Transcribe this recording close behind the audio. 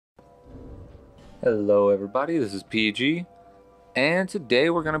Hello everybody, this is PG, and today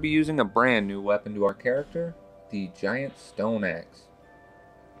we're going to be using a brand new weapon to our character, the Giant Stone Axe.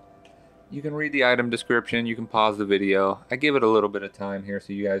 You can read the item description, you can pause the video. I give it a little bit of time here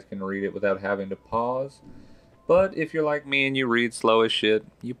so you guys can read it without having to pause. But if you're like me and you read slow as shit,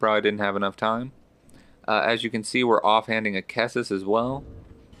 you probably didn't have enough time. As you can see, we're offhanding a Kessis as well.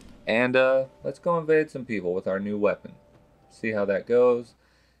 And let's go invade some people with our new weapon. See how that goes.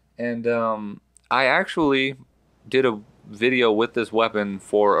 And I actually did a video with this weapon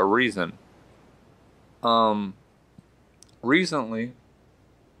for a reason. Um, Recently,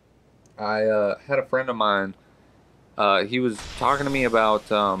 I had a friend of mine. He was talking to me about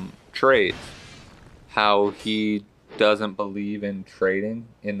trades. How he doesn't believe in trading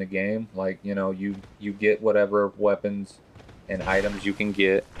in the game. Like, you know, you get whatever weapons and items you can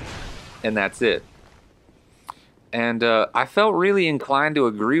get, and that's it. And I felt really inclined to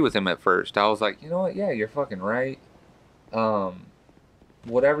agree with him at first. I was like, you know what? Yeah, you're fucking right. Um,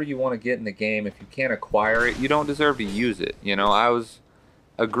 Whatever you want to get in the game, if you can't acquire it, you don't deserve to use it. You know, I was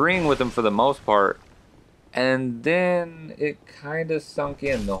agreeing with him for the most part. And then it kind of sunk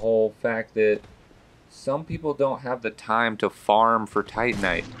in, the whole fact that some people don't have the time to farm for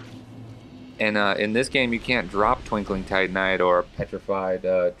Titanite. And in this game, you can't drop Twinkling Titanite or Petrified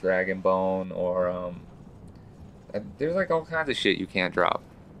Dragon Bone or there's like all kinds of shit you can't drop.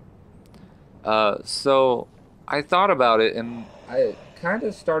 So I thought about it and I kind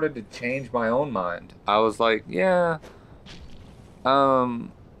of started to change my own mind. I was like, yeah,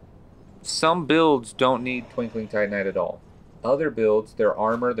 um, some builds don't need Twinkling Titanite at all. Other builds, their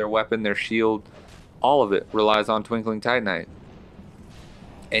armor, their weapon, their shield, all of it relies on Twinkling Titanite.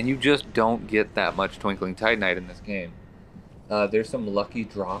 And you just don't get that much Twinkling Titanite in this game. There's some lucky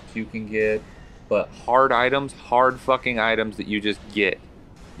drops you can get, but hard items, hard fucking items that you just get.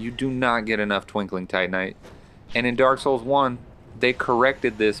 You do not get enough Twinkling Titanite. And in Dark Souls 1, they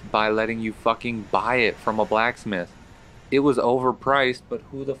corrected this by letting you fucking buy it from a blacksmith. It was overpriced, but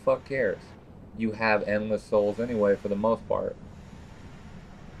who the fuck cares? You have endless souls anyway for the most part.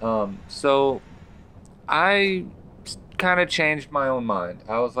 So I kind of changed my own mind.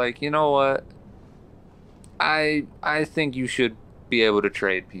 I was like, you know what? I think you should be able to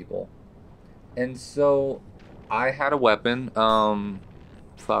trade people. And so I had a weapon.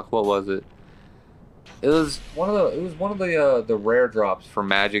 Fuck, what was it? It was one of the rare drops for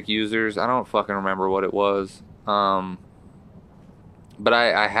magic users. I don't fucking remember what it was. But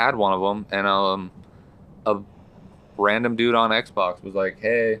I had one of them, and a random dude on Xbox was like,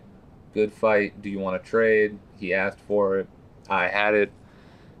 "Hey, good fight. Do you want to trade?" He asked for it. I had it,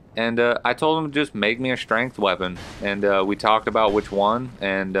 and I told him to just make me a strength weapon, and we talked about which one,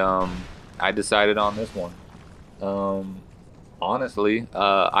 and I decided on this one. Um, Honestly,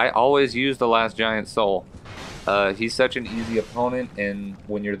 I always use the last giant soul. He's such an easy opponent, and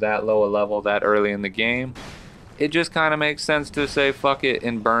when you're that low a level that early in the game, it just kind of makes sense to say fuck it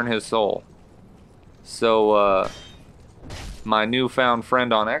and burn his soul. So, my newfound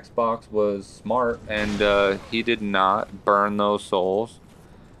friend on Xbox was smart, and he did not burn those souls.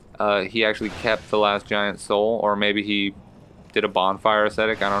 He actually kept the last giant soul, or maybe he did a bonfire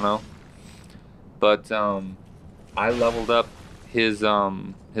aesthetic, I don't know. But I leveled up his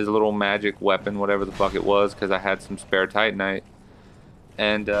little magic weapon, whatever the fuck it was, because I had some spare Titanite.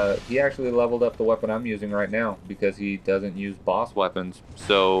 And he actually leveled up the weapon I'm using right now because he doesn't use boss weapons.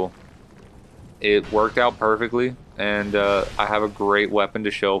 So it worked out perfectly, and I have a great weapon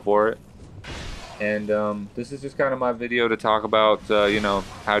to show for it. And this is just kind of my video to talk about, you know,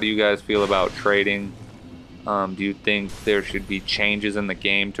 how do you guys feel about trading? Do you think there should be changes in the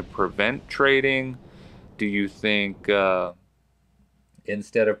game to prevent trading? Do you think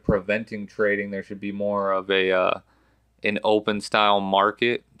instead of preventing trading, there should be more of a an open style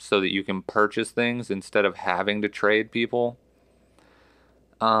market so that you can purchase things instead of having to trade people?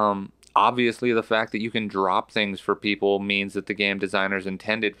 Obviously, the fact that you can drop things for people means that the game designers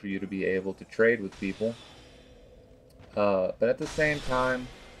intended for you to be able to trade with people. But at the same time,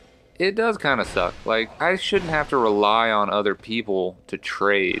 it does kind of suck. Like, I shouldn't have to rely on other people to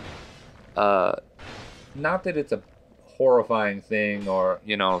trade. Uh, Not that it's a horrifying thing or,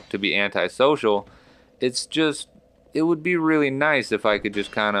 you know, to be antisocial. It's just, it would be really nice if I could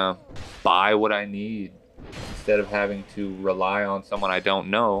just kind of buy what I need instead of having to rely on someone I don't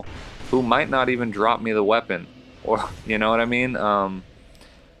know who might not even drop me the weapon. Or, you know what I mean?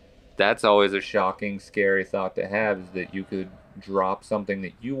 That's always a shocking, scary thought to have, is that you could drop something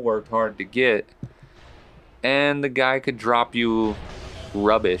that you worked hard to get and the guy could drop you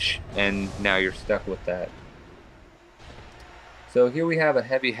rubbish and now you're stuck with that. So here we have a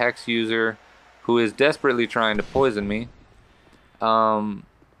heavy hex user. who is desperately trying to poison me.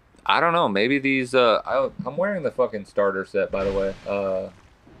 I don't know. Maybe these. I'm wearing the fucking starter set, by the way.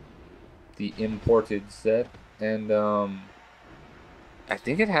 The imported set, and I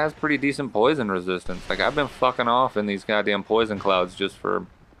think it has pretty decent poison resistance. Like I've been fucking off in these goddamn poison clouds just for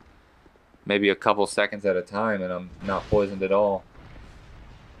maybe a couple seconds at a time, and I'm not poisoned at all.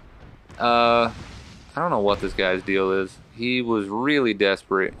 I don't know what this guy's deal is. He was really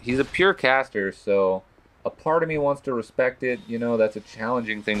desperate. He's a pure caster, so a part of me wants to respect it. You know, that's a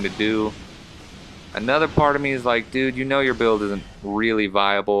challenging thing to do. Another part of me is like, dude, you know your build isn't really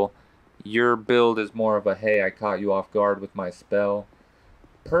viable. Your build is more of a, hey, I caught you off guard with my spell.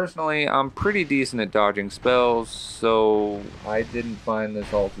 Personally, I'm pretty decent at dodging spells, so I didn't find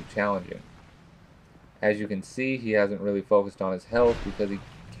this all too challenging. As you can see, he hasn't really focused on his health because he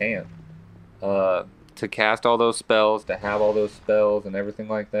can't. To cast all those spells, to have all those spells and everything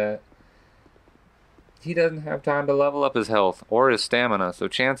like that, he doesn't have time to level up his health or his stamina, so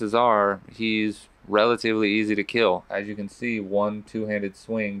chances are he's relatively easy to kill. As you can see, one two-handed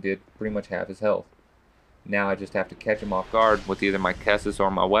swing did pretty much half his health. Now I just have to catch him off guard with either my Kessis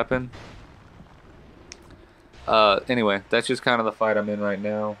or my weapon. Anyway, that's just kind of the fight I'm in right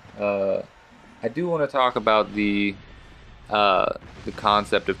now. I do want to talk about the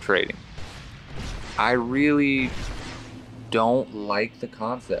concept of trading. I really don't like the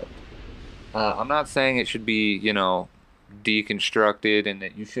concept. I'm not saying it should be, you know, deconstructed and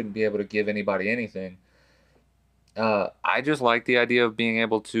that you shouldn't be able to give anybody anything. I just like the idea of being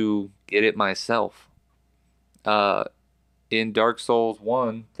able to get it myself. In Dark Souls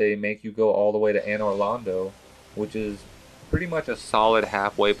 1, they make you go all the way to Anor Londo, which is pretty much a solid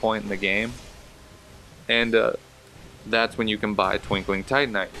halfway point in the game. And that's when you can buy Twinkling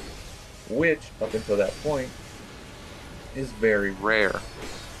Titanite, which, up until that point, is very rare.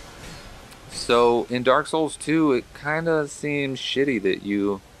 So in Dark Souls 2, it kind of seems shitty that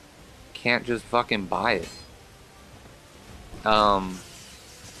you can't just fucking buy it. I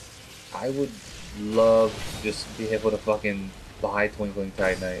would love to just be able to fucking buy Twinkling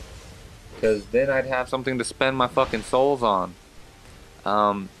Titanite, because then I'd have something to spend my fucking souls on.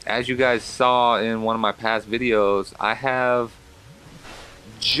 As you guys saw in one of my past videos, I have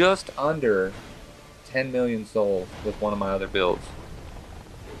just under 10 million souls with one of my other builds.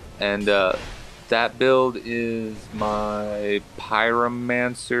 And that build is my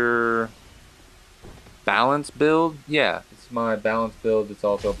Pyromancer balance build. Yeah, it's my balance build. It's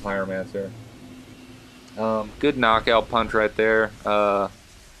also a Pyromancer. Good knockout punch right there.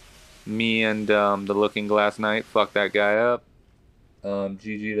 Me and the Looking Glass Knight fucked that guy up.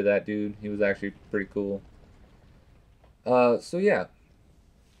 GG to that dude. He was actually pretty cool. So yeah.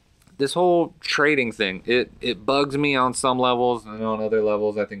 This whole trading thing, it bugs me on some levels, and on other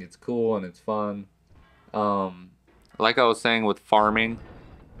levels I think it's cool and it's fun. Like I was saying with farming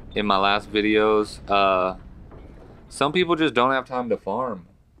in my last videos, some people just don't have time to farm.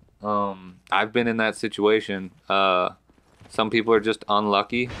 I've been in that situation. Some people are just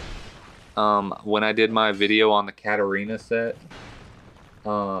unlucky. When I did my video on the Katarina set,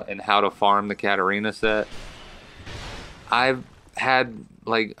 and how to farm the Katarina set, I've had,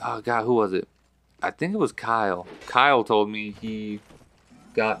 like, oh god, who was it? I think it was Kyle. Kyle told me he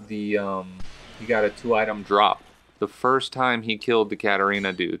got the he got a 2-item drop the first time he killed the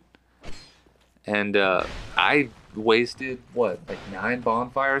Katarina dude. And I wasted what, like 9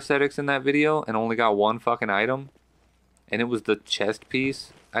 bonfire ascetics in that video and only got 1 fucking item, and it was the chest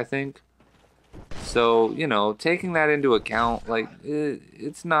piece, I think. So, you know, taking that into account, like,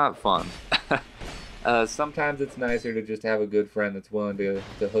 it's not fun. Sometimes it's nicer to just have a good friend that's willing to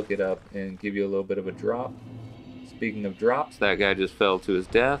hook it up and give you a little bit of a drop. Speaking of drops, that guy just fell to his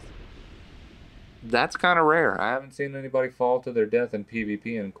death. That's kind of rare. I haven't seen anybody fall to their death in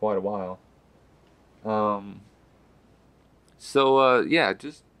PvP in quite a while. Yeah,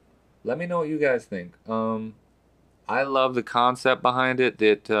 just let me know what you guys think. I love the concept behind it,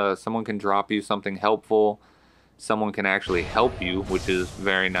 that someone can drop you something helpful. Someone can actually help you, which is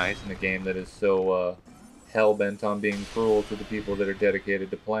very nice in a game that is so hell-bent on being cruel to the people that are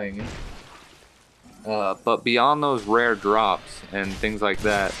dedicated to playing it. But beyond those rare drops and things like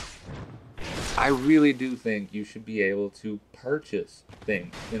that, I really do think you should be able to purchase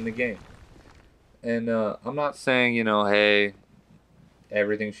things in the game. And I'm not saying, you know, hey,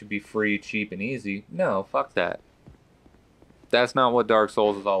 everything should be free, cheap, and easy. No, fuck that. That's not what Dark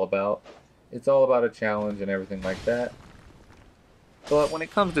Souls is all about. It's all about a challenge and everything like that. But when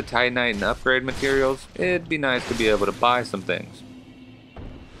it comes to Titanite and upgrade materials, it'd be nice to be able to buy some things.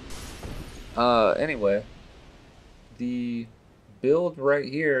 Anyway, the build right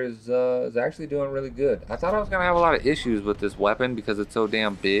here is actually doing really good. I thought I was gonna have a lot of issues with this weapon because it's so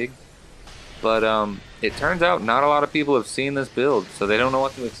damn big, but it turns out not a lot of people have seen this build, so they don't know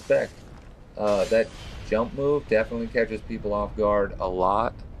what to expect. That jump move definitely catches people off guard a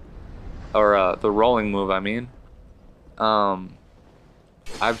lot, or the rolling move, I mean. Um,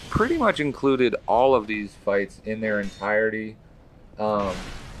 I've pretty much included all of these fights in their entirety. Um,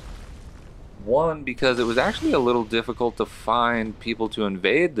 One, because it was actually a little difficult to find people to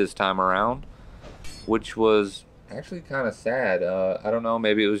invade this time around, which was actually kind of sad. I don't know,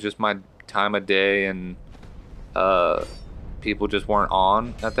 maybe it was just my time of day and uh, people just weren't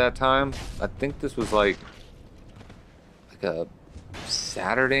on at that time. I think this was like a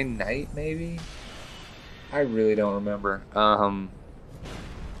Saturday night, maybe? I really don't remember.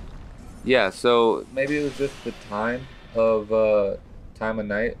 Yeah, so maybe it was just the time of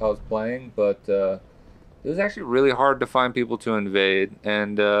night I was playing, but it was actually really hard to find people to invade,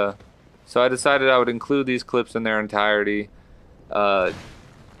 and so I decided I would include these clips in their entirety, uh,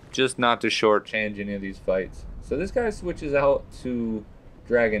 just not to shortchange any of these fights. So this guy switches out to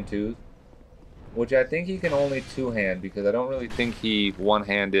Dragon Tooth, which I think he can only two-hand because I don't really think he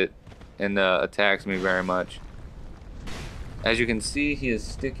one-hand it and attacks me very much. As you can see, he is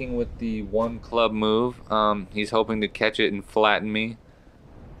sticking with the one club move. He's hoping to catch it and flatten me.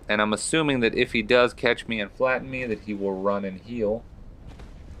 And I'm assuming that if he does catch me and flatten me, that he will run and heal.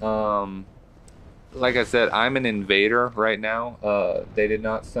 Like I said, I'm an invader right now. They did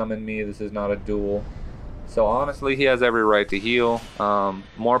not summon me. This is not a duel. So honestly, he has every right to heal.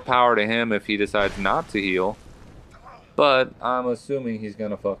 More power to him if he decides not to heal. But I'm assuming he's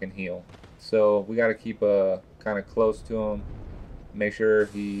gonna fucking heal. So we gotta keep kind of close to him. Make sure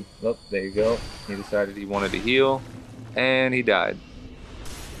he... Oh, there you go. He decided he wanted to heal. And he died.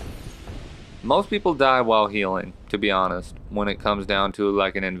 Most people die while healing, to be honest, when it comes down to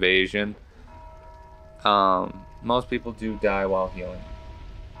like an invasion. Most people do die while healing.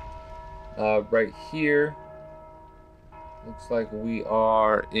 Right here, looks like we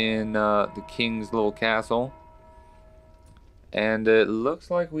are in the king's little castle. And it looks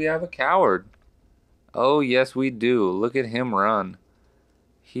like we have a coward. Oh, yes, we do. Look at him run.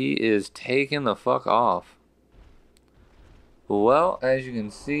 He is taking the fuck off. Well, as you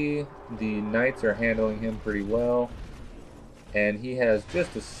can see, the knights are handling him pretty well. And he has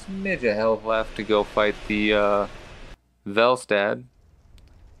just a smidge of health left to go fight the Velstad.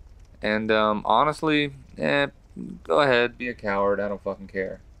 And honestly, go ahead, be a coward. I don't fucking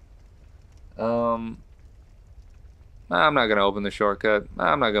care. I'm not gonna open the shortcut.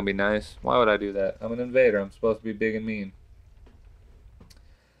 I'm not gonna be nice. Why would I do that? I'm an invader. I'm supposed to be big and mean.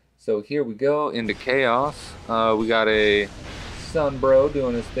 So here we go into chaos. We got a Sunbro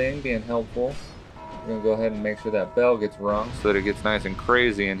doing his thing, being helpful. We're gonna go ahead and make sure that bell gets rung so that it gets nice and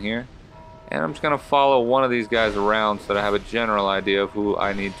crazy in here. And I'm just gonna follow one of these guys around so that I have a general idea of who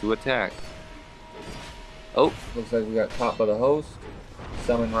I need to attack. Oh, looks like we got caught by the host.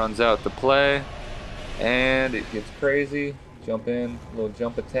 Summon runs out to play. And it gets crazy. Jump in, little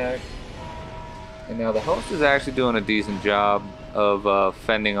jump attack. And now the host is actually doing a decent job of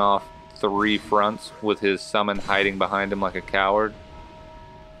fending off 3 fronts with his summon hiding behind him like a coward.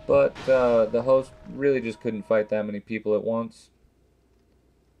 But the host really just couldn't fight that many people at once.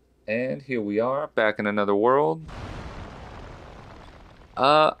 And here we are, back in another world.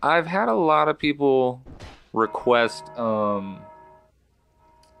 I've had a lot of people request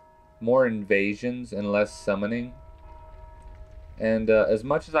more invasions and less summoning. And as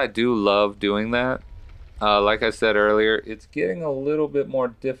much as I do love doing that, like I said earlier, it's getting a little bit more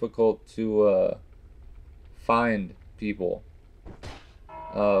difficult to find people.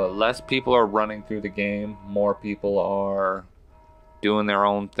 Less people are running through the game, more people are doing their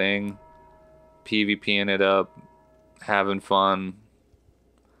own thing, PvPing it up, having fun.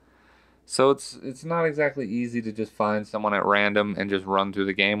 So it's not exactly easy to just find someone at random and just run through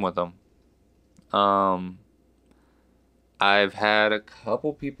the game with them. I've had a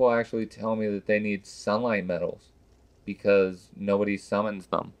couple people actually tell me that they need sunlight medals because nobody summons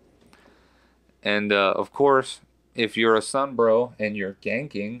them. And of course, if you're a sun bro and you're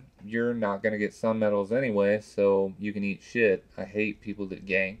ganking, you're not going to get sun medals anyway, so you can eat shit. I hate people that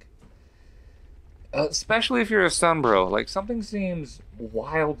gank. Especially if you're a sun bro. Like, something seems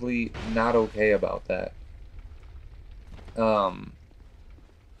wildly not okay about that.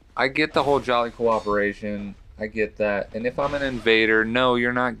 I get the whole jolly cooperation. I get that. And if I'm an invader, no,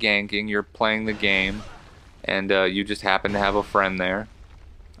 you're not ganking. You're playing the game. And you just happen to have a friend there.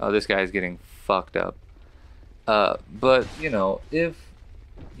 Oh, this guy's getting fucked up. But, you know, if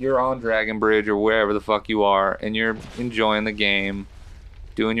you're on Dragon Bridge or wherever the fuck you are, and you're enjoying the game,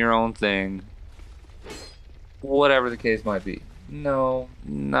 doing your own thing, whatever the case might be. No,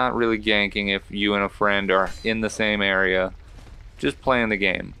 not really ganking if you and a friend are in the same area, just playing the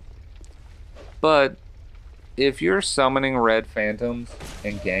game. But if you're summoning red phantoms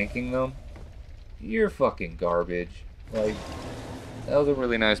and ganking them, you're fucking garbage. Like, that was a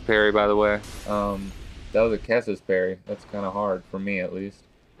really nice parry, by the way. That was a Kessa's parry. That's kind of hard, for me at least.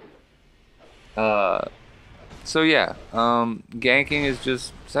 So yeah, ganking is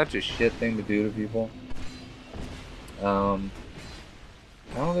just such a shit thing to do to people. I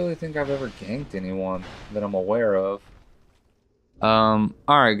don't really think I've ever ganked anyone that I'm aware of.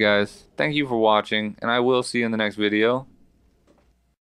 Alright guys, thank you for watching, and I will see you in the next video.